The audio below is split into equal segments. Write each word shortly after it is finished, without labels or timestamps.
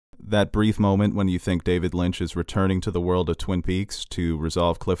That brief moment when you think David Lynch is returning to the world of Twin Peaks to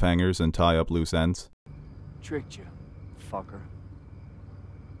resolve cliffhangers and tie up loose ends. Tricked you, fucker.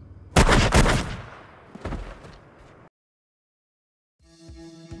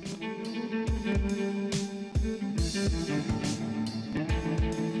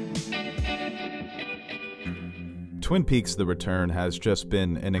 Twin Peaks: The Return has just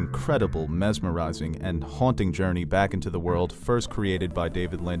been an incredible, mesmerizing, and haunting journey back into the world first created by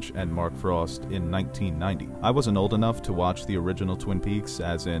David Lynch and Mark Frost in 1990. I wasn't old enough to watch the original Twin Peaks,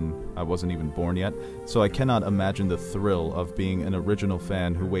 as in, I wasn't even born yet, so I cannot imagine the thrill of being an original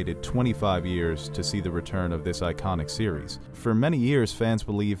fan who waited 25 years to see the return of this iconic series. For many years, fans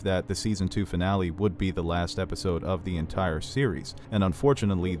believed that the Season 2 finale would be the last episode of the entire series, and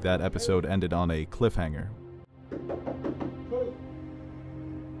unfortunately that episode ended on a cliffhanger.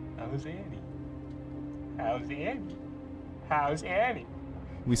 How's Annie? How's Annie? How's Annie?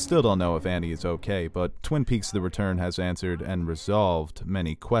 We still don't know if Annie is okay, but Twin Peaks: The Return has answered and resolved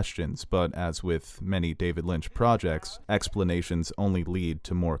many questions, but as with many David Lynch projects, explanations only lead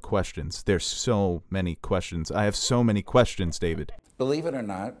to more questions. There's so many questions. I have so many questions, David. Believe it or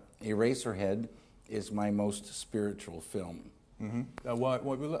not, Eraserhead is my most spiritual film.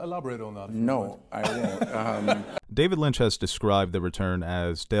 Elaborate on that. No, I won't. David Lynch has described The Return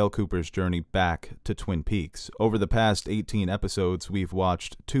as Dale Cooper's journey back to Twin Peaks. Over the past 18 episodes, we've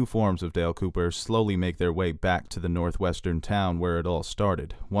watched two forms of Dale Cooper slowly make their way back to the northwestern town where it all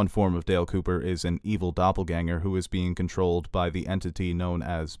started. One form of Dale Cooper is an evil doppelganger who is being controlled by the entity known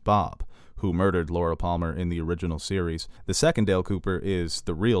as Bob, who murdered Laura Palmer in the original series. The second Dale Cooper is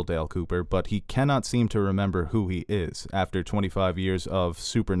the real Dale Cooper, but he cannot seem to remember who he is. After 25 years of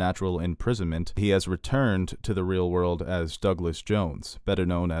supernatural imprisonment, he has returned to the real world as Douglas Jones, better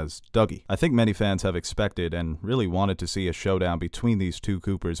known as Dougie. I think many fans have expected and really wanted to see a showdown between these two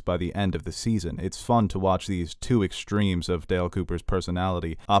Coopers by the end of the season. It's fun to watch these two extremes of Dale Cooper's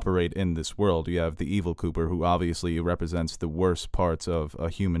personality operate in this world. You have the evil Cooper, who obviously represents the worst parts of a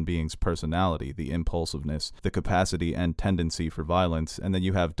human being's personality, the impulsiveness, the capacity and tendency for violence, and then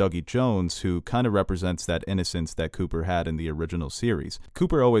you have Dougie Jones, who kind of represents that innocence that Cooper had in the original series.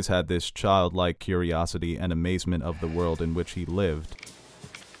 Cooper always had this childlike curiosity and amazement of the world in which he lived.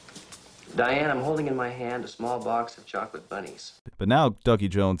 Diane, I'm holding in my hand a small box of chocolate bunnies. But now Dougie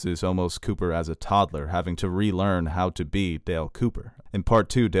Jones is almost Cooper as a toddler, having to relearn how to be Dale Cooper. In Part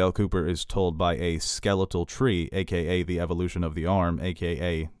 2, Dale Cooper is told by a skeletal tree, aka the evolution of the arm,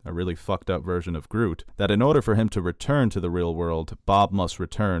 aka a really fucked up version of Groot, that in order for him to return to the real world, Bob must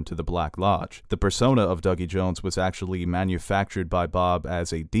return to the Black Lodge. The persona of Dougie Jones was actually manufactured by Bob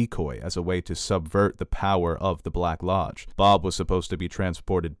as a decoy, as a way to subvert the power of the Black Lodge. Bob was supposed to be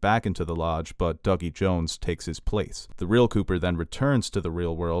transported back into the Lodge, but Dougie Jones takes his place. The real Cooper then returns to the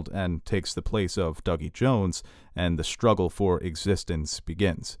real world and takes the place of Dougie Jones, and the struggle for existence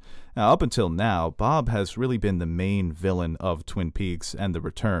begins. Now, up until now, Bob has really been the main villain of Twin Peaks and The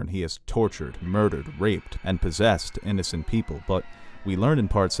Return. He has tortured, murdered, raped, and possessed innocent people, but we learned in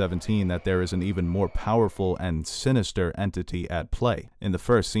Part 17 that there is an even more powerful and sinister entity at play. In the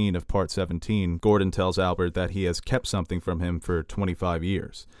first scene of Part 17, Gordon tells Albert that he has kept something from him for 25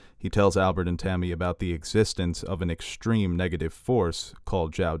 years. He tells Albert and Tammy about the existence of an extreme negative force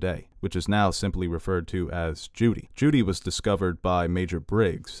called Jowday, which is now simply referred to as Judy. Judy was discovered by Major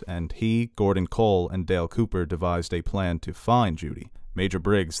Briggs, and he, Gordon Cole, and Dale Cooper devised a plan to find Judy. Major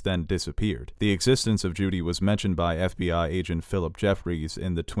Briggs then disappeared. The existence of Judy was mentioned by FBI agent Philip Jeffries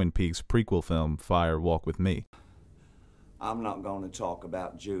in the Twin Peaks prequel film Fire Walk With Me. I'm not going to talk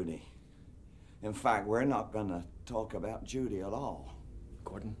about Judy. In fact, we're not going to talk about Judy at all.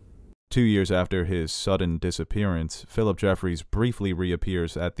 Gordon? 2 years after his sudden disappearance, Philip Jeffries briefly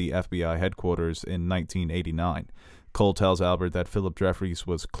reappears at the FBI headquarters in 1989. Cole tells Albert that Philip Jeffries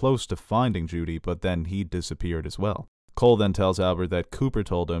was close to finding Judy, but then he disappeared as well. Cole then tells Albert that Cooper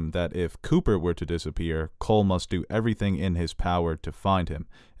told him that if Cooper were to disappear, Cole must do everything in his power to find him,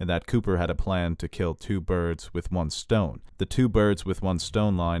 and that Cooper had a plan to kill two birds with one stone. The two birds with one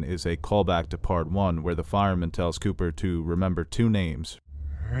stone line is a callback to Part 1, where the fireman tells Cooper to remember two names.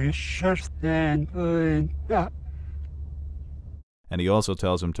 And he also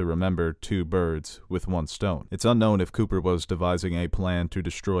tells him to remember two birds with one stone. It's unknown if Cooper was devising a plan to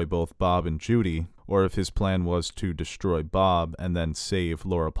destroy both Bob and Judy, or if his plan was to destroy Bob and then save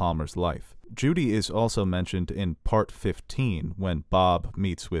Laura Palmer's life. Judy is also mentioned in Part 15 when Bob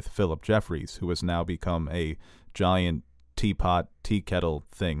meets with Philip Jeffries, who has now become a giant teapot, tea kettle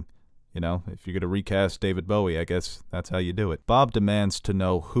thing. You know, if you're going to recast David Bowie, I guess that's how you do it. Bob demands to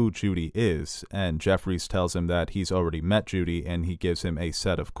know who Judy is, and Jeffries tells him that he's already met Judy, and he gives him a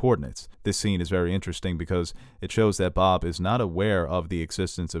set of coordinates. This scene is very interesting because it shows that Bob is not aware of the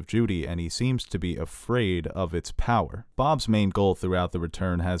existence of Judy, and he seems to be afraid of its power. Bob's main goal throughout the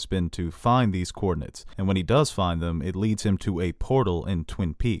return has been to find these coordinates, and when he does find them, it leads him to a portal in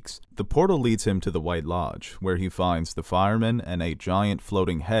Twin Peaks. The portal leads him to the White Lodge, where he finds the fireman and a giant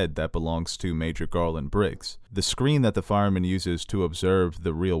floating head that belongs to Major Garland Briggs. The screen that the fireman uses to observe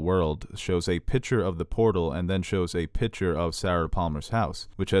the real world shows a picture of the portal and then shows a picture of Sarah Palmer's house,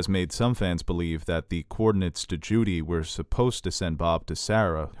 which has made some fans believe that the coordinates to Judy were supposed to send Bob to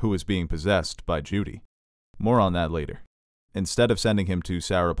Sarah, who is being possessed by Judy. More on that later. Instead of sending him to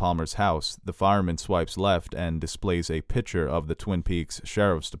Sarah Palmer's house, the fireman swipes left and displays a picture of the Twin Peaks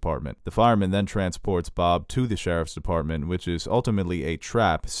Sheriff's Department. The fireman then transports Bob to the Sheriff's Department, which is ultimately a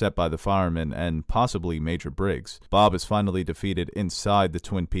trap set by the fireman and possibly Major Briggs. Bob is finally defeated inside the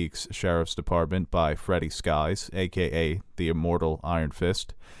Twin Peaks Sheriff's Department by Freddy Skies, aka the immortal Iron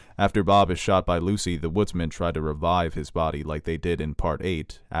Fist. After Bob is shot by Lucy, the woodsmen try to revive his body like they did in Part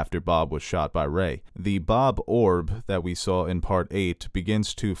 8 after Bob was shot by Ray. The Bob orb that we saw in Part 8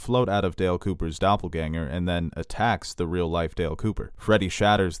 begins to float out of Dale Cooper's doppelganger and then attacks the real-life Dale Cooper. Freddy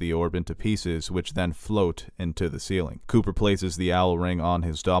shatters the orb into pieces, which then float into the ceiling. Cooper places the owl ring on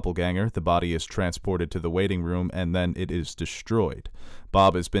his doppelganger, the body is transported to the waiting room, and then it is destroyed.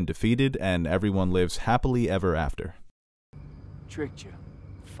 Bob has been defeated, and everyone lives happily ever after. Tricked you,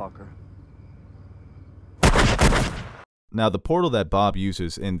 fucker. Now, the portal that Bob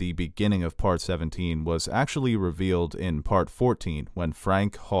uses in the beginning of Part 17 was actually revealed in Part 14 when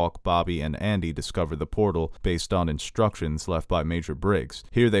Frank, Hawk, Bobby, and Andy discover the portal based on instructions left by Major Briggs.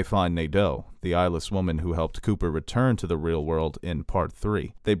 Here they find Nadeau, the eyeless woman who helped Cooper return to the real world in Part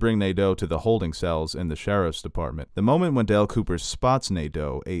 3. They bring Nadeau to the holding cells in the Sheriff's Department. The moment when Dale Cooper spots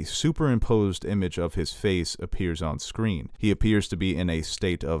Nadeau, a superimposed image of his face appears on screen. He appears to be in a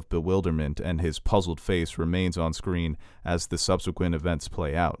state of bewilderment, and his puzzled face remains on screen as the subsequent events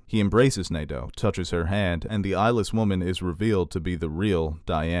play out. He embraces Nadeau, touches her hand, and the eyeless woman is revealed to be the real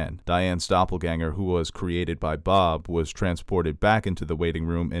Diane. Diane's doppelganger, who was created by Bob, was transported back into the waiting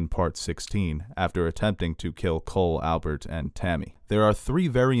room in Part 16 after attempting to kill Cole, Albert, and Tammy. There are 3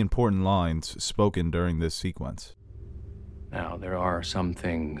 very important lines spoken during this sequence. Now, there are some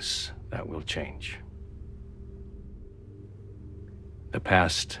things that will change. The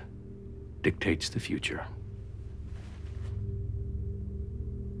past dictates the future.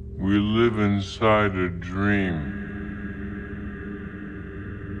 We live inside a dream.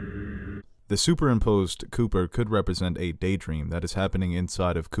 The superimposed Cooper could represent a daydream that is happening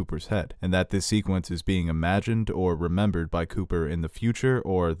inside of Cooper's head, and that this sequence is being imagined or remembered by Cooper in the future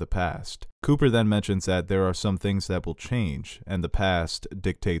or the past. Cooper then mentions that there are some things that will change, and the past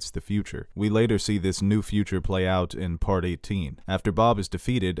dictates the future. We later see this new future play out in Part 18. After Bob is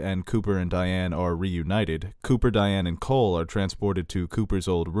defeated and Cooper and Diane are reunited, Cooper, Diane, and Cole are transported to Cooper's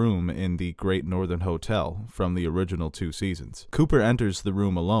old room in the Great Northern Hotel from the original 2 seasons. Cooper enters the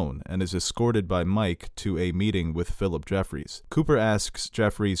room alone and is escorted by Mike to a meeting with Philip Jeffries. Cooper asks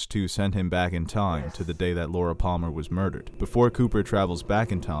Jeffries to send him back in time to the day that Laura Palmer was murdered. Before Cooper travels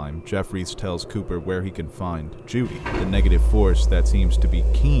back in time, Jeffries tells Cooper where he can find Judy, the negative force that seems to be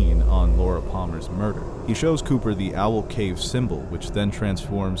keen on Laura Palmer's murder. He shows Cooper the Owl Cave symbol, which then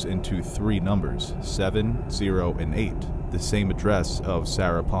transforms into 3 numbers, 7, 0, and 8, the same address of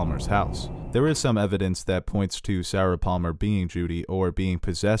Sarah Palmer's house. There is some evidence that points to Sarah Palmer being Judy or being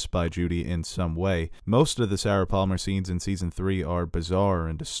possessed by Judy in some way. Most of the Sarah Palmer scenes in Season 3 are bizarre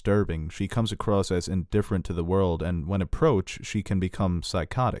and disturbing. She comes across as indifferent to the world, and when approached, she can become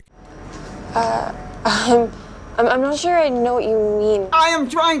psychotic. I'm not sure I know what you mean. I am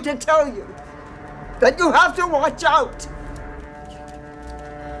trying to tell you that you have to watch out.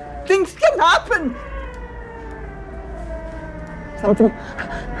 Things can happen. Something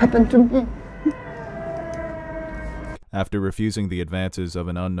happened to me. After refusing the advances of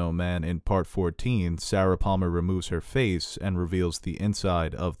an unknown man in Part 14, Sarah Palmer removes her face and reveals the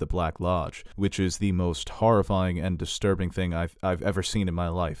inside of the Black Lodge, which is the most horrifying and disturbing thing I've ever seen in my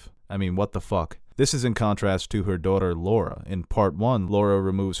life. I mean, what the fuck? This is in contrast to her daughter Laura. In Part 1, Laura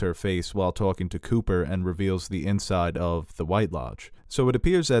removes her face while talking to Cooper and reveals the inside of the White Lodge. So it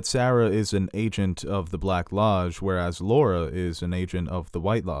appears that Sarah is an agent of the Black Lodge, whereas Laura is an agent of the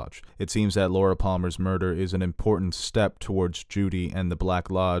White Lodge. It seems that Laura Palmer's murder is an important step towards Judy and the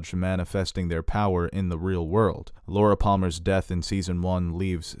Black Lodge manifesting their power in the real world. Laura Palmer's death in Season 1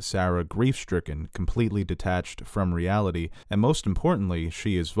 leaves Sarah grief-stricken, completely detached from reality, and most importantly,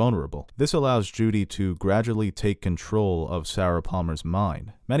 she is vulnerable. This allows Judy to gradually take control of Sarah Palmer's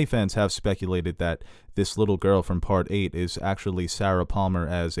mind. Many fans have speculated that this little girl from Part 8 is actually Sarah Palmer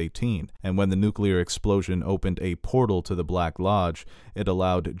as a teen, and when the nuclear explosion opened a portal to the Black Lodge, it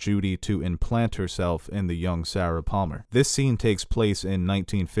allowed Judy to implant herself in the young Sarah Palmer. This scene takes place in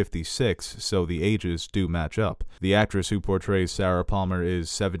 1956, so the ages do match up. The actress who portrays Sarah Palmer is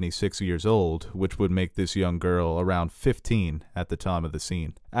 76 years old, which would make this young girl around 15 at the time of the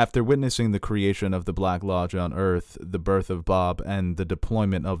scene. After witnessing the creation of the Black Lodge on Earth, the birth of Bob, and the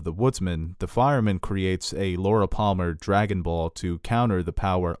deployment of the Woodsman, the fireman creates a Laura Palmer Dragon Ball to counter the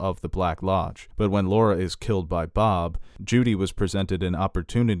power of the Black Lodge. But when Laura is killed by Bob, Judy was presented an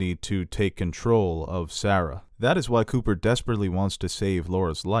opportunity to take control of Sarah. That is why Cooper desperately wants to save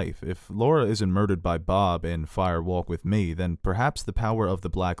Laura's life. If Laura isn't murdered by Bob in Fire Walk with Me, then perhaps the power of the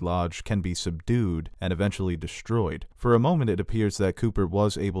Black Lodge can be subdued and eventually destroyed. For a moment, it appears that Cooper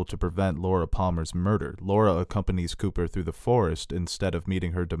was able to prevent Laura Palmer's murder. Laura accompanies Cooper through the forest instead of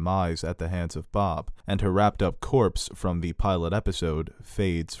meeting her demise at the hands of Bob, and her wrapped-up corpse from the pilot episode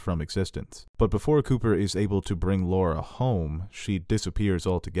fades from existence. But before Cooper is able to bring Laura home, she disappears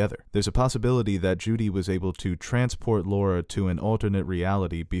altogether. There's a possibility that Judy was able to transport Laura to an alternate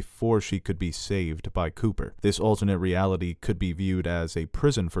reality before she could be saved by Cooper. This alternate reality could be viewed as a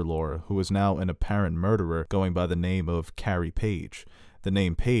prison for Laura, who is now an apparent murderer going by the name of Carrie Page. The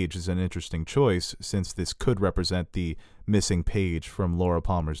name Page is an interesting choice, since this could represent the missing page from Laura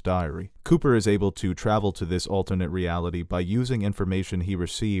Palmer's diary. Cooper is able to travel to this alternate reality by using information he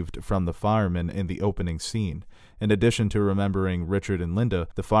received from the firemen in the opening scene. In addition to remembering Richard and Linda,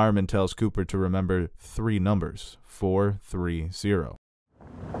 the fireman tells Cooper to remember 3 numbers, 430.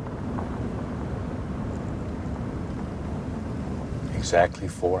 Exactly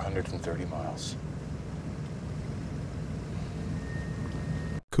 430 miles.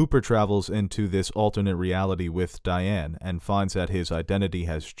 Cooper travels into this alternate reality with Diane and finds that his identity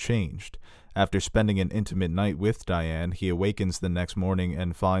has changed. After spending an intimate night with Diane, he awakens the next morning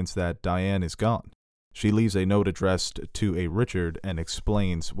and finds that Diane is gone. She leaves a note addressed to a Richard and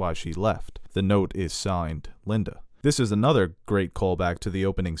explains why she left. The note is signed Linda. This is another great callback to the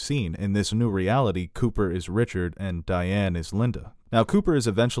opening scene. In this new reality, Cooper is Richard and Diane is Linda. Now, Cooper is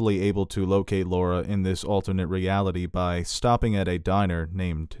eventually able to locate Laura in this alternate reality by stopping at a diner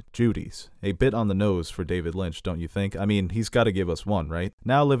named Judy's. A bit on the nose for David Lynch, don't you think? I mean, he's got to give us one, right?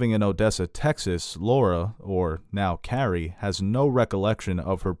 Now living in Odessa, Texas, Laura, or now Carrie, has no recollection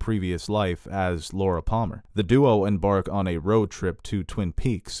of her previous life as Laura Palmer. The duo embark on a road trip to Twin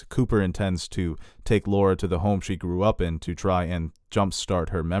Peaks. Cooper intends to take Laura to the home she grew up in to try and jumpstart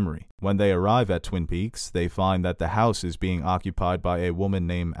her memory. When they arrive at Twin Peaks, they find that the house is being occupied by a woman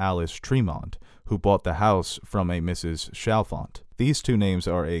named Alice Tremont, who bought the house from a Mrs. Chalfant. These two names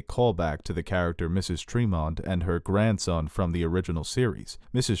are a callback to the character Mrs. Tremont and her grandson from the original series.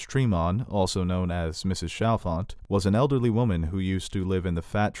 Mrs. Tremont, also known as Mrs. Chalfant, was an elderly woman who used to live in the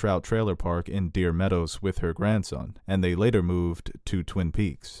Fat Trout Trailer Park in Deer Meadows with her grandson, and they later moved to Twin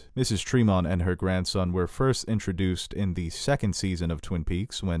Peaks. Mrs. Tremont and her grandson were first introduced in the second season of Twin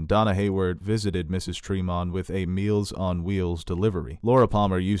Peaks when Donna Hayward visited Mrs. Tremont with a Meals on Wheels delivery. Laura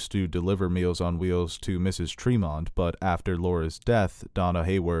Palmer used to deliver Meals on Wheels to Mrs. Tremont, but after Laura's death, Donna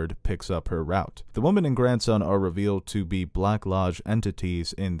Hayward picks up her route. The woman and grandson are revealed to be Black Lodge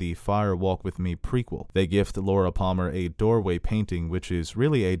entities in the Fire Walk With Me prequel. They gift Laura Palmer a doorway painting, which is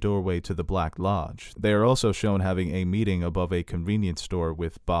really a doorway to the Black Lodge. They are also shown having a meeting above a convenience store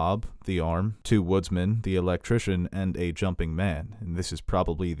with Bob, the arm, 2 woodsmen, the electrician, and a jumping man. And this is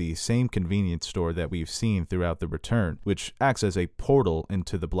probably the same convenience store that we've seen throughout The Return, which acts as a portal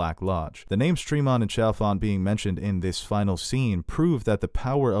into the Black Lodge. The names Tremont and Chalfant being mentioned in this final scene prove that the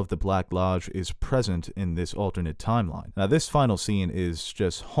power of the Black Lodge is present in this alternate timeline. Now, this final scene is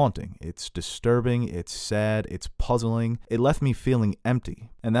just haunting. It's disturbing, it's sad, it's puzzling. It left me feeling empty,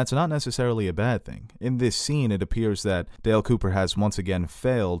 and that's not necessarily a bad thing. In this scene, it appears that Dale Cooper has once again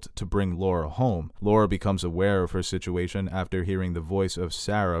failed to bring Laura home. Laura becomes aware of her situation after hearing the voice of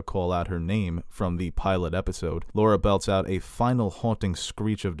Sarah call out her name from the pilot episode. Laura belts out a final haunting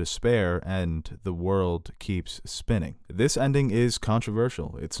screech of despair, and the world keeps spinning. This ending ending is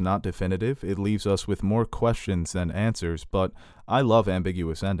controversial. It's not definitive. It leaves us with more questions than answers, but I love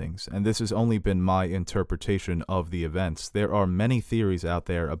ambiguous endings, and this has only been my interpretation of the events. There are many theories out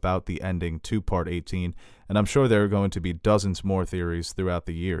there about the ending to Part 18, and I'm sure there are going to be dozens more theories throughout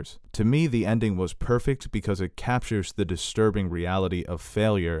the years. To me, the ending was perfect because it captures the disturbing reality of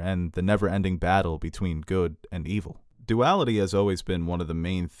failure and the never-ending battle between good and evil. Duality has always been one of the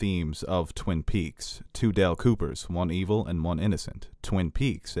main themes of Twin Peaks. Two Dale Coopers, one evil and one innocent. Twin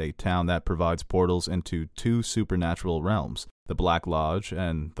Peaks, a town that provides portals into two supernatural realms, the Black Lodge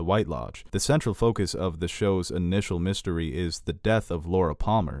and the White Lodge. The central focus of the show's initial mystery is the death of Laura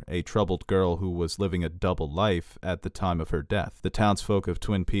Palmer, a troubled girl who was living a double life at the time of her death. The townsfolk of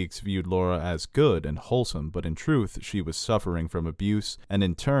Twin Peaks viewed Laura as good and wholesome, but in truth she was suffering from abuse, and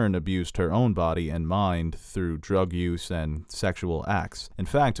in turn abused her own body and mind through drug use and sexual acts. In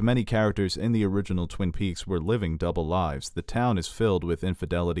fact, many characters in the original Twin Peaks were living double lives. The town is filled with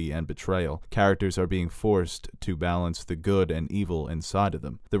infidelity and betrayal. Characters are being forced to balance the good and evil inside of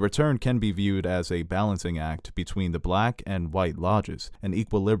them. The return can be viewed as a balancing act between the Black and White Lodges, an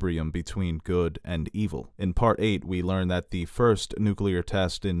equilibrium between good and evil. In Part 8, we learn that the first nuclear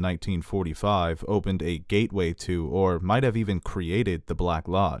test in 1945 opened a gateway to, or might have even created, the Black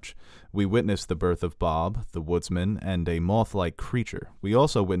Lodge. We witnessed the birth of Bob, the woodsman, and a moth-like creature. We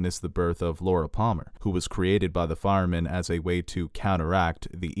also witnessed the birth of Laura Palmer, who was created by the firemen as a way to counteract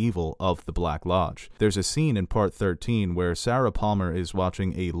the evil of the Black Lodge. There's a scene in Part 13 where Sarah Palmer is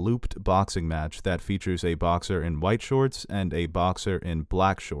watching a looped boxing match that features a boxer in white shorts and a boxer in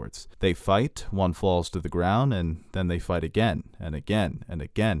black shorts. They fight, one falls to the ground, and then they fight again, and again, and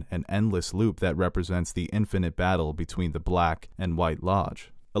again, an endless loop that represents the infinite battle between the Black and White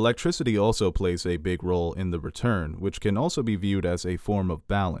Lodge. Electricity also plays a big role in the return, which can also be viewed as a form of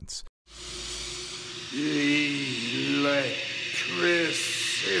balance. Electricity.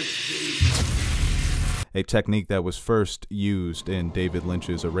 A technique that was first used in David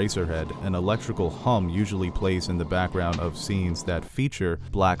Lynch's Eraserhead. An electrical hum usually plays in the background of scenes that feature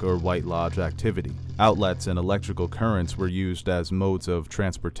Black or White Lodge activity. Outlets and electrical currents were used as modes of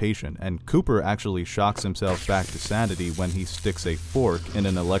transportation, and Cooper actually shocks himself back to sanity when he sticks a fork in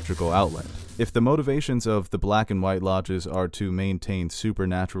an electrical outlet. If the motivations of the Black and White Lodges are to maintain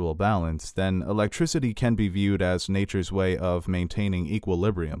supernatural balance, then electricity can be viewed as nature's way of maintaining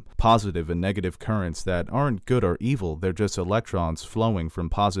equilibrium. Positive and negative currents that aren't good or evil, they're just electrons flowing from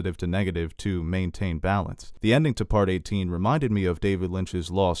positive to negative to maintain balance. The ending to Part 18 reminded me of David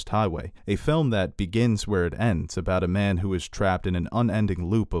Lynch's Lost Highway, a film that begins where it ends, about a man who is trapped in an unending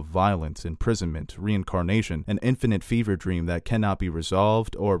loop of violence, imprisonment, reincarnation, an infinite fever dream that cannot be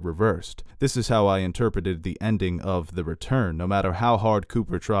resolved or reversed. This is how I interpreted the ending of The Return. No matter how hard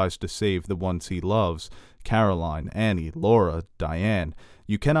Cooper tries to save the ones he loves, Caroline, Annie, Laura, Diane,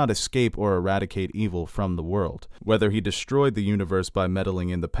 you cannot escape or eradicate evil from the world. Whether he destroyed the universe by meddling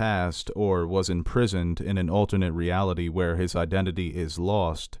in the past or was imprisoned in an alternate reality where his identity is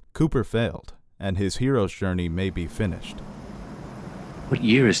lost, Cooper failed, and his hero's journey may be finished. What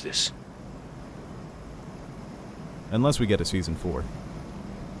year is this? Unless we get a season 4.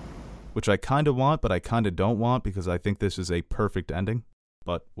 Which I kind of want, but I kind of don't want, because I think this is a perfect ending.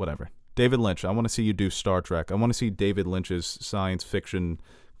 But whatever. David Lynch, I want to see you do Star Trek. I want to see David Lynch's science fiction,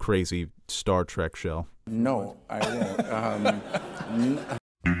 crazy Star Trek show. No, I won't.